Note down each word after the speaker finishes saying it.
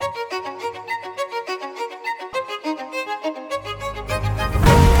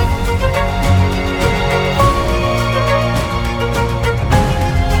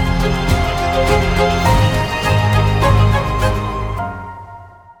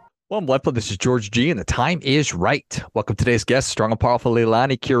Well, Wonderful. This is George G, and the time is right. Welcome to today's guest, strong and powerful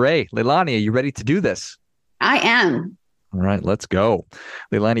Leilani Cure. Leilani, are you ready to do this? I am. All right, let's go.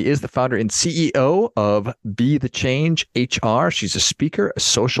 Leilani is the founder and CEO of Be the Change HR. She's a speaker, a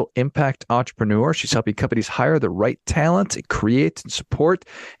social impact entrepreneur. She's helping companies hire the right talent and create and support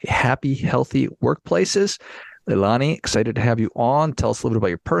happy, healthy workplaces. Leilani, excited to have you on. Tell us a little bit about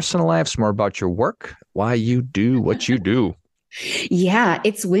your personal life, some more about your work, why you do what you do. Yeah,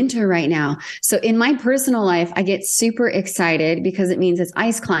 it's winter right now. So in my personal life, I get super excited because it means it's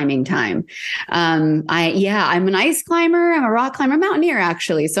ice climbing time. I'm an ice climber. I'm a rock climber, mountaineer,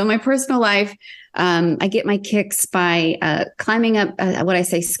 actually. So in my personal life, I get my kicks by climbing up what I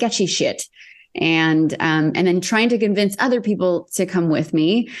say sketchy shit. And then trying to convince other people to come with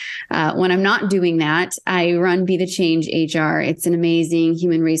me. When I'm not doing that, I run Be the Change HR. It's an amazing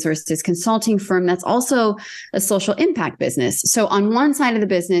human resources consulting firm that's also a social impact business. So on one side of the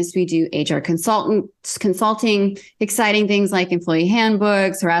business, we do HR consulting, exciting things like employee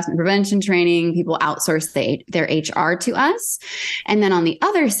handbooks, harassment prevention training. People outsource their HR to us. And then on the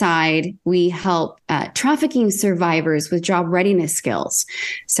other side, we help trafficking survivors with job readiness skills.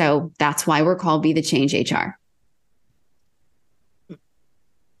 So that's why we're called Be the Change HR.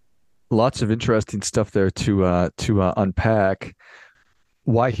 Lots of interesting stuff there to unpack.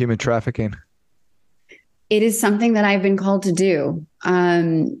 Why human trafficking? It is something that I've been called to do.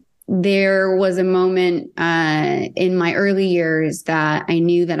 There was a moment in my early years that I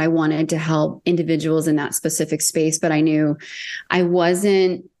knew that I wanted to help individuals in that specific space, but I knew I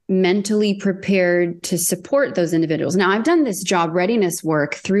wasn't mentally prepared to support those individuals. Now, I've done this job readiness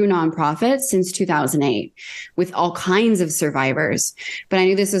work through nonprofits since 2008 with all kinds of survivors, but I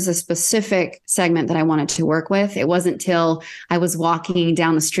knew this was a specific segment that I wanted to work with. It wasn't till I was walking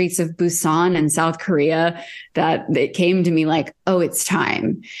down the streets of Busan in South Korea that it came to me like, oh, it's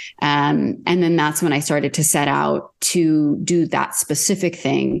time. And then that's when I started to set out to do that specific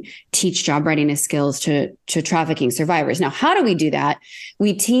thing, teach job readiness skills to trafficking survivors. Now, how do we do that?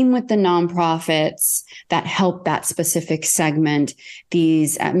 We team with the nonprofits that help that specific segment.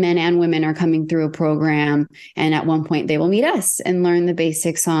 These men and women are coming through a program, and at one point they will meet us and learn the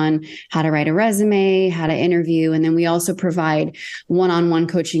basics on how to write a resume, how to interview. And then we also provide one-on-one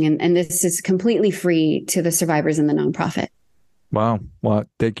coaching. And this is completely free to the survivors in the nonprofit. Wow. Well,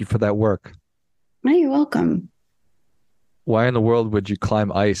 thank you for that work. Oh, you're welcome. Why in the world would you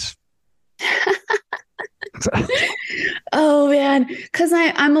climb ice? Oh man, because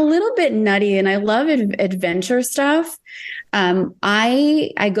I'm a little bit nutty and I love adventure stuff.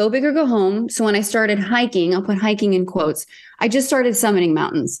 I go big or go home. So when I started hiking, I'll put hiking in quotes. I just started summiting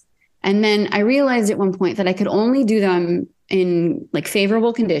mountains, and then I realized at one point that I could only do them in like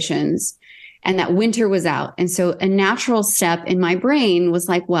favorable conditions, and that winter was out. And so a natural step in my brain was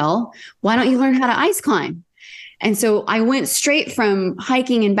like, well, why don't you learn how to ice climb? And so I went straight from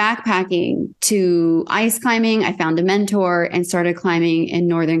hiking and backpacking to ice climbing. I found a mentor and started climbing in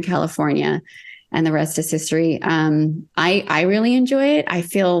Northern California, and the rest is history. I really enjoy it. I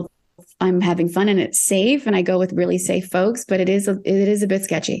feel I'm having fun and it's safe, and I go with really safe folks, but it is a bit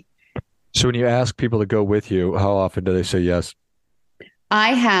sketchy. So when you ask people to go with you, how often do they say yes?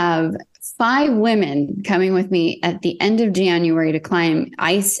 I have 5 women coming with me at the end of January to climb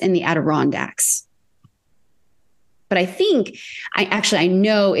ice in the Adirondacks. But I think I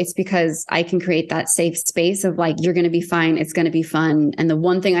know it's because I can create that safe space of like, you're going to be fine. It's going to be fun. And the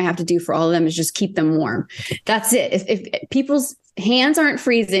one thing I have to do for all of them is just keep them warm. That's it. If people's hands aren't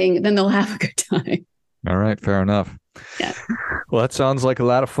freezing, then they'll have a good time. All right. Fair enough. Yeah. Well, that sounds like a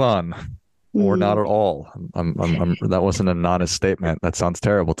lot of fun, or not at all. That wasn't an honest statement. That sounds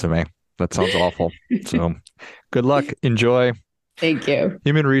terrible to me. That sounds awful. So good luck. Enjoy. Thank you.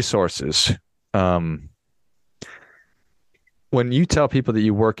 Human resources. When you tell people that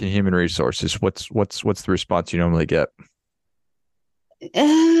you work in human resources, what's the response you normally get?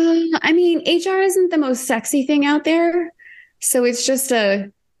 I mean, HR isn't the most sexy thing out there. So it's just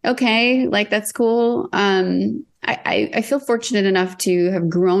okay, like that's cool. I feel fortunate enough to have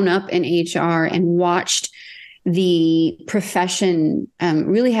grown up in HR and watched the profession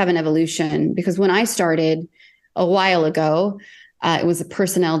really have an evolution, because when I started a while ago, it was a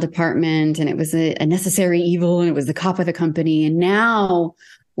personnel department, and it was a necessary evil, and it was the cop of the company. And now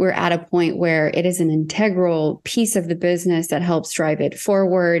we're at a point where it is an integral piece of the business that helps drive it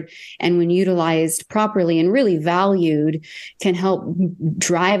forward. And when utilized properly and really valued, can help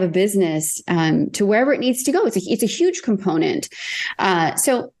drive a business to wherever it needs to go. It's a huge component.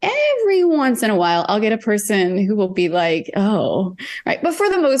 So every once in a while, I'll get a person who will be like, oh, right. But for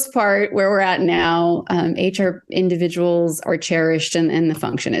the most part, where we're at now, HR individuals are cherished, and the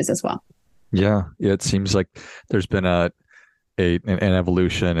function is as well. Yeah. It seems like there's been an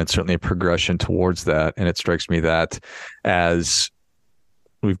evolution and certainly a progression towards that. And it strikes me that as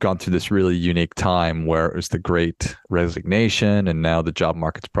we've gone through this really unique time where it was the Great Resignation, and now the job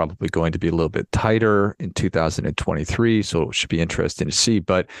market's probably going to be a little bit tighter in 2023. So it should be interesting to see.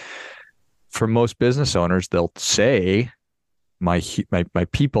 But for most business owners, they'll say, my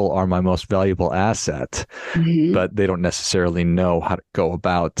people are my most valuable asset, Mm-hmm. but they don't necessarily know how to go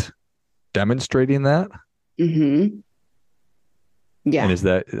about demonstrating that. Mm-hmm. Yeah.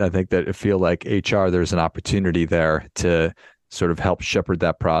 And I think that I feel like HR, there's an opportunity there to sort of help shepherd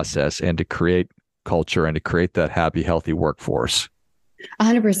that process and to create culture and to create that happy, healthy workforce.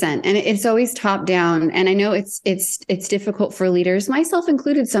 100%. And it's always top down. And I know it's difficult for leaders, myself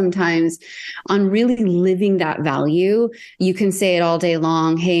included sometimes, on really living that value. You can say it all day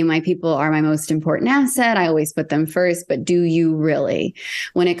long. Hey, my people are my most important asset. I always put them first. But do you really?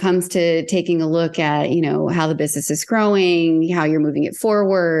 When it comes to taking a look at, how the business is growing, how you're moving it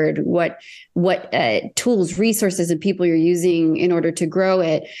forward, what tools, resources, and people you're using in order to grow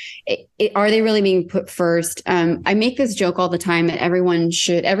it, are they really being put first? I make this joke all the time that every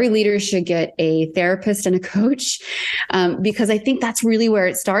leader should get a therapist and a coach, because I think that's really where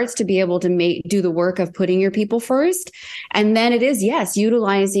it starts, to be able to do the work of putting your people first. And then it is, yes,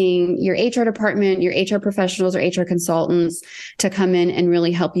 utilizing your HR department, your HR professionals or HR consultants to come in and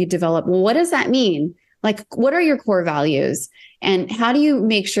really help you develop. Well, what does that mean? Like, what are your core values? And how do you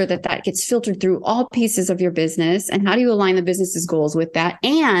make sure that that gets filtered through all pieces of your business? And how do you align the business's goals with that?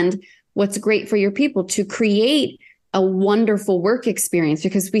 And what's great for your people to create a wonderful work experience,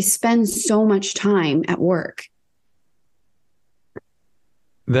 because we spend so much time at work.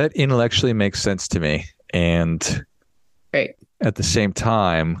 That intellectually makes sense to me. And right. At the same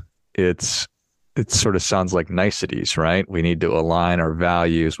time, it sort of sounds like niceties, right? We need to align our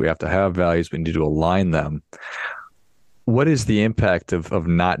values. We have to have values. We need to align them. What is the impact of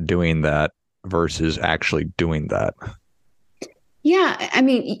not doing that versus actually doing that? Yeah, I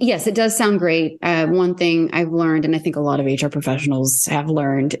mean, yes, it does sound great. One thing I've learned, and I think a lot of HR professionals have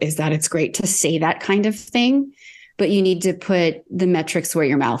learned, is that it's great to say that kind of thing, but you need to put the metrics where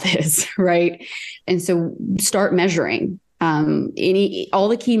your mouth is, right? And so start measuring. All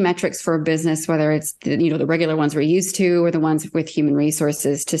the key metrics for a business, whether it's the regular ones we're used to or the ones with human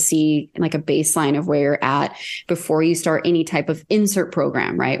resources, to see like a baseline of where you're at before you start any type of insert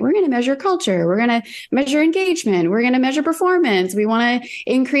program, right? We're going to measure culture. We're going to measure engagement. We're going to measure performance. We want to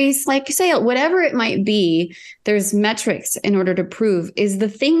increase sale, whatever it might be. There's metrics in order to prove, is the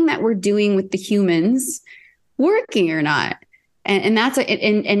thing that we're doing with the humans working or not? And that's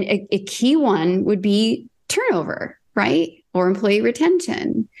a key one would be turnover, right? Or employee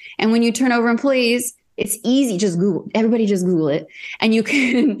retention. And when you turn over employees, it's easy. Everybody just Google it. And you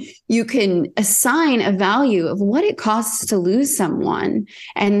can assign a value of what it costs to lose someone,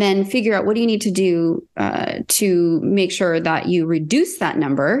 and then figure out what do you need to do to make sure that you reduce that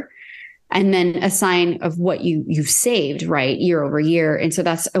number, and then assign of what you've saved, right, year over year. And so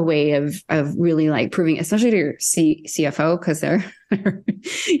that's a way of really proving, especially to your CFO, because they're,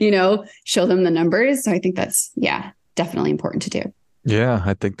 show them the numbers. So I think that's, definitely important to do. Yeah,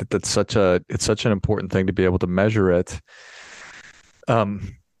 I think it's such an important thing to be able to measure it.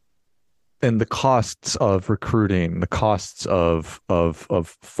 And the costs of recruiting, the costs of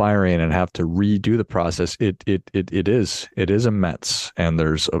firing and have to redo the process, it is immense. And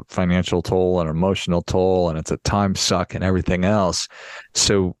there's a financial toll and emotional toll, and it's a time suck and everything else.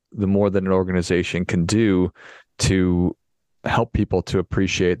 So the more that an organization can do to help people to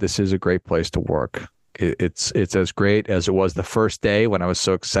appreciate this is a great place to work. It's as great as it was the first day when I was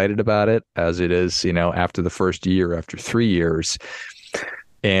so excited about it, as it is, after the first year, after 3 years.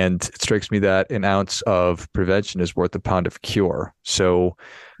 And it strikes me that an ounce of prevention is worth a pound of cure. So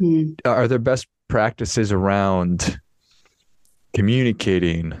are there best practices around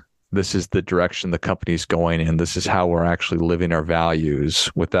communicating, this is the direction the company's going in, this is how we're actually living our values,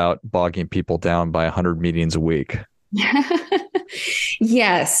 without bogging people down by 100 meetings a week?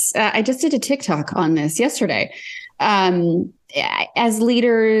 Yes. I just did a TikTok on this yesterday. as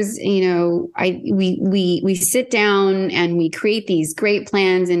leaders, we sit down and we create these great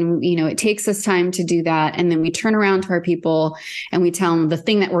plans, and it takes us time to do that, and then we turn around to our people and we tell them the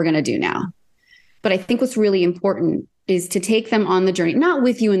thing that we're going to do now. But I think what's really important is to take them on the journey, not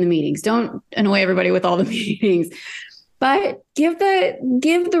with you in the meetings. Don't annoy everybody with all the meetings, but give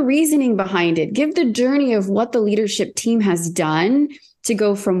the reasoning behind it. Give the journey of what the leadership team has done to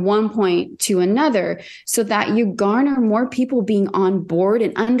go from one point to another, so that you garner more people being on board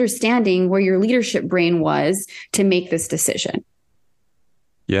and understanding where your leadership brain was to make this decision.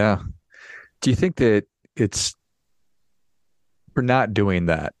 Yeah. Do you think that it's for not doing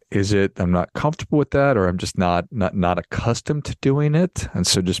that? Is it I'm not comfortable with that, or I'm just not accustomed to doing it? And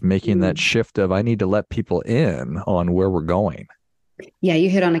so just making that shift of I need to let people in on where we're going. Yeah, you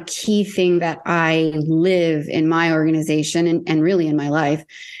hit on a key thing that I live in my organization and really in my life,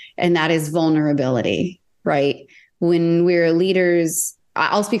 and that is vulnerability, right? When we're leaders,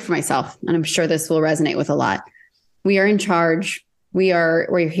 I'll speak for myself, and I'm sure this will resonate with a lot. We are in charge.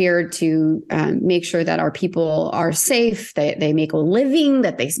 We're here to make sure that our people are safe, that they make a living,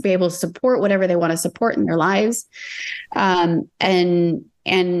 that they be able to support whatever they want to support in their lives. And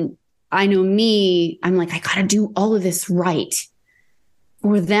I know me, I'm like, I got to do all of this right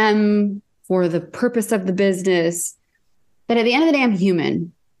for them, for the purpose of the business. But at the end of the day, I'm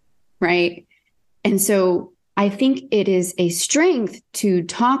human, right? And so I think it is a strength to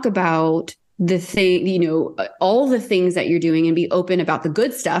talk about the thing, all the things that you're doing and be open about the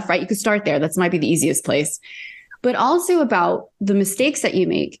good stuff, right? You could start there. That might be the easiest place. But also about the mistakes that you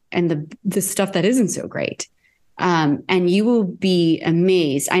make and the stuff that isn't so great. And you will be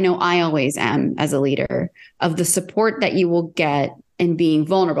amazed. I know I always am as a leader of the support that you will get and being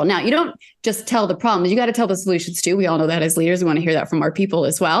vulnerable. Now, you don't just tell the problems, you got to tell the solutions too. We all know that as leaders, we want to hear that from our people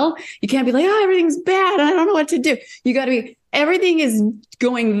as well. You can't be like, oh, everything's bad, I don't know what to do. You got to be, everything is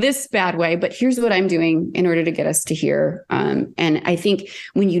going this bad way, but here's what I'm doing in order to get us to here. And I think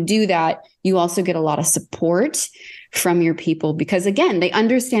when you do that, you also get a lot of support from your people, because again, they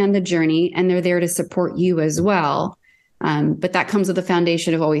understand the journey and they're there to support you as well. But that comes with the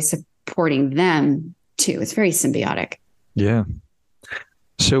foundation of always supporting them too. It's very symbiotic. Yeah.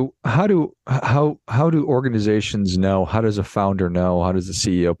 So how do organizations know? How does a founder know? How does the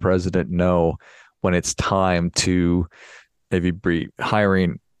CEO, president know when it's time to maybe be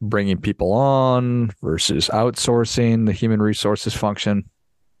bringing people on versus outsourcing the human resources function?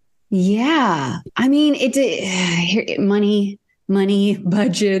 Yeah, I mean, money,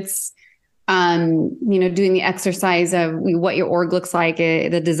 budgets. Doing the exercise of what your org looks like,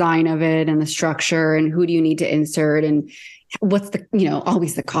 the design of it, and the structure, and who do you need to insert, and what's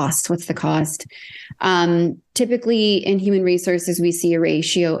always the cost. What's the cost? Typically in human resources, we see a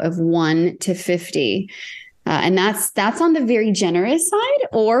ratio of 1 to 50. And that's on the very generous side,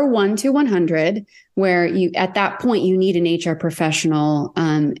 or 1 to 100, where at that point you need an HR professional,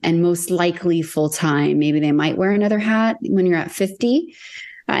 and most likely full time. Maybe they might wear another hat when you're at 50.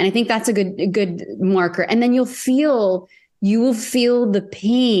 And I think that's a good marker. And then you will feel the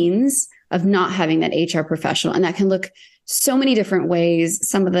pains of not having that HR professional. And that can look so many different ways.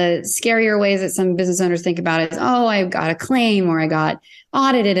 Some of the scarier ways that some business owners think about it is, oh, I got a claim or I got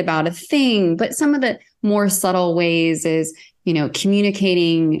audited about a thing. But some of the more subtle ways is,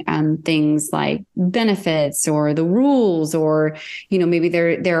 communicating things like benefits or the rules, or, maybe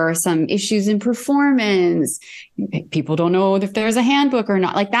there are some issues in performance. People don't know if there's a handbook or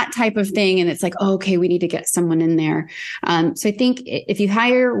not, like that type of thing. And it's like, oh, okay, we need to get someone in there. So I think if you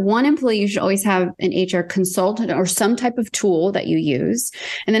hire one employee, you should always have an HR consultant or some type of tool that you use.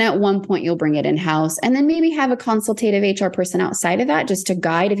 And then at one point you'll bring it in-house, and then maybe have a consultative HR person outside of that just to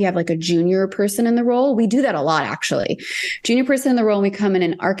guide if you have like a junior person in the role. We do that a lot, actually. Junior person in the role, we come in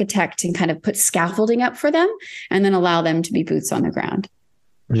and architect and kind of put scaffolding up for them and then allow them to be boots on the ground.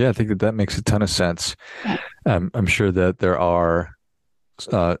 Yeah, I think that makes a ton of sense. Yeah. I'm sure that there are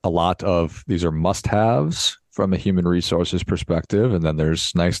a lot of these are must-haves from a human resources perspective, and then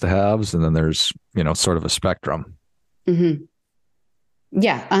there's nice-to-haves, and then there's sort of a spectrum. Mm-hmm.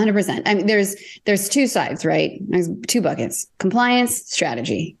 Yeah, 100%. I mean, there's two sides, right? There's two buckets: compliance,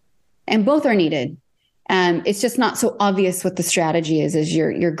 strategy, and both are needed. It's just not so obvious what the strategy is as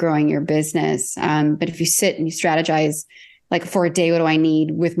you're growing your business. But if you sit and you strategize, like for a day, what do I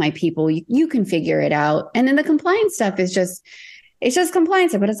need with my people? You can figure it out. And then the compliance stuff is it's just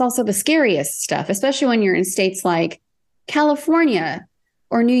compliance, but it's also the scariest stuff, especially when you're in states like California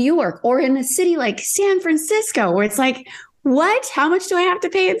or New York, or in a city like San Francisco, where it's like, what? How much do I have to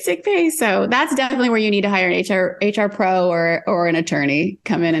pay in sick pay? So that's definitely where you need to hire an HR pro or an attorney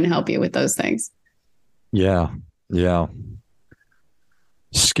come in and help you with those things. Yeah.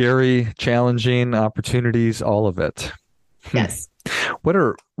 Scary, challenging opportunities, all of it. Yes. What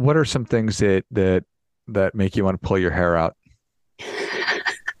are some things that make you want to pull your hair out?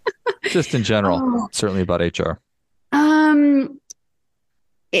 Just in general, Oh, certainly about HR. um,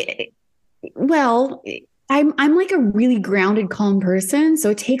 it, well, I'm like a really grounded, calm person, so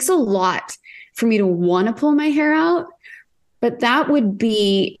it takes a lot for me to want to pull my hair out. But that would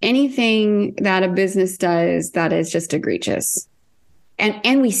be anything that a business does that is just egregious,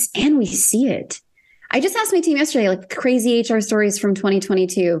 and we see it. I just asked my team yesterday, like crazy HR stories from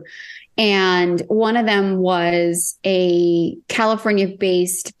 2022. And one of them was a California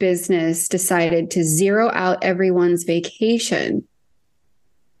based business decided to zero out everyone's vacation.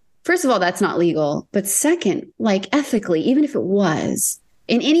 First of all, that's not legal. But second, like ethically, even if it was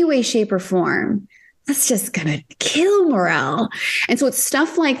in any way, shape, or form, that's just going to kill morale. And so it's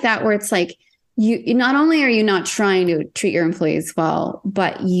stuff like that where it's like, you not only are you not trying to treat your employees well,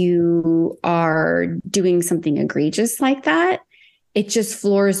 but you are doing something egregious like that. It just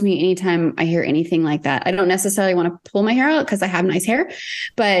floors me anytime I hear anything like that. I don't necessarily want to pull my hair out because I have nice hair,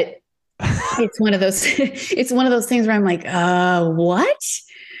 but it's one of those it's one of those things where I'm like, what?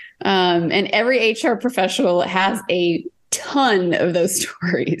 And every HR professional has a ton of those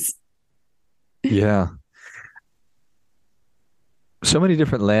stories. Yeah. So many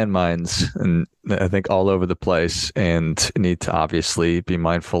different landmines, and I think all over the place, and need to obviously be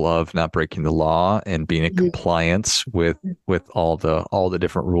mindful of not breaking the law and being in compliance with all the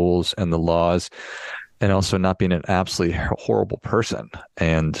different rules and the laws, and also not being an absolutely horrible person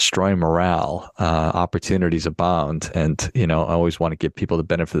and destroying morale. Opportunities abound, and I always want to give people the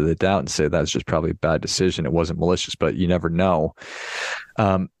benefit of the doubt and say that's just probably a bad decision. It wasn't malicious, but you never know.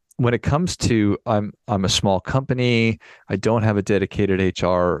 When it comes to I'm a small company, I don't have a dedicated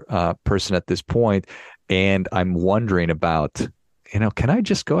HR person at this point, and I'm wondering about, can I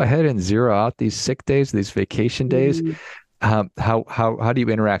just go ahead and zero out these sick days, these vacation days? Mm. How do you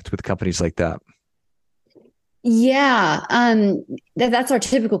interact with companies like that? Yeah, that's our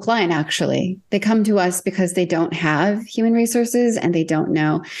typical client, actually. They come to us because they don't have human resources and they don't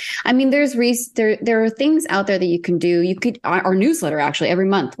know. I mean, there are things out there that you can do. Our newsletter actually every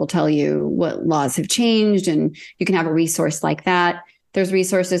month will tell you what laws have changed, and you can have a resource like that. There's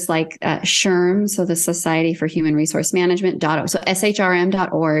resources like SHRM, so the Society for Human Resource Management, so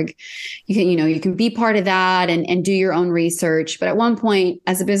shrm.org. You can be part of that and do your own research. But at one point,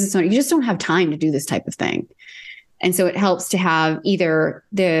 as a business owner, you just don't have time to do this type of thing. And so it helps to have either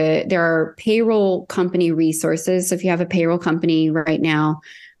there are payroll company resources. So if you have a payroll company right now,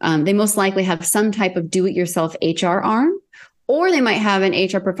 they most likely have some type of do-it-yourself HR arm, or they might have an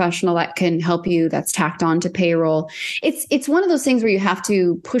HR professional that can help you that's tacked on to payroll. It's one of those things where you have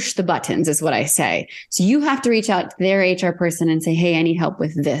to push the buttons, is what I say. So you have to reach out to their HR person and say, hey, I need help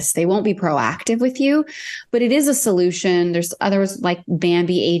with this. They won't be proactive with you, but it is a solution. There's others like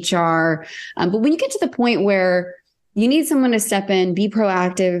Bambee HR. But when you get to the point where you need someone to step in, be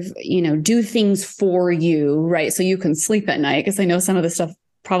proactive, do things for you, right? So you can sleep at night, because I know some of the stuff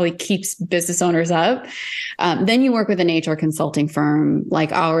probably keeps business owners up. Then you work with an HR consulting firm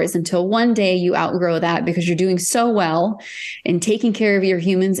like ours until one day you outgrow that because you're doing so well in taking care of your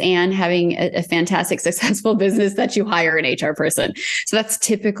humans and having a fantastic, successful business that you hire an HR person. So that's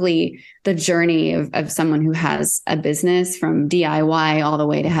typically the journey of someone who has a business, from DIY all the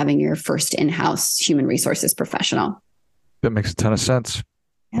way to having your first in-house human resources professional. That makes a ton of sense.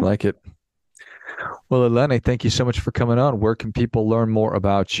 Yeah. I like it. Well, Eleni, thank you so much for coming on. Where can people learn more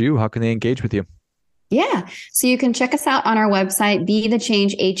about you? How can they engage with you? Yeah. So you can check us out on our website,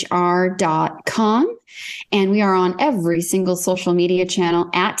 bethechangehr.com. And we are on every single social media channel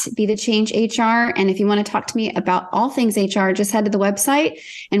at Be The Change HR. And if you want to talk to me about all things HR, just head to the website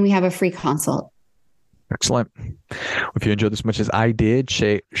and we have a free consult. Excellent. If you enjoyed this as much as I did,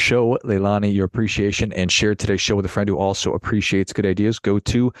 show Leilani your appreciation and share today's show with a friend who also appreciates good ideas. Go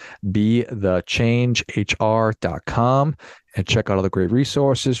to bethechangehr.com and check out all the great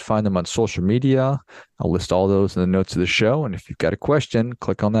resources. Find them on social media. I'll list all those in the notes of the show. And if you've got a question,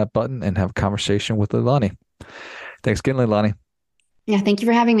 click on that button and have a conversation with Leilani. Thanks again, Leilani. Yeah, thank you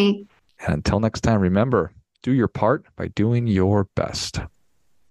for having me. And until next time, remember, do your part by doing your best.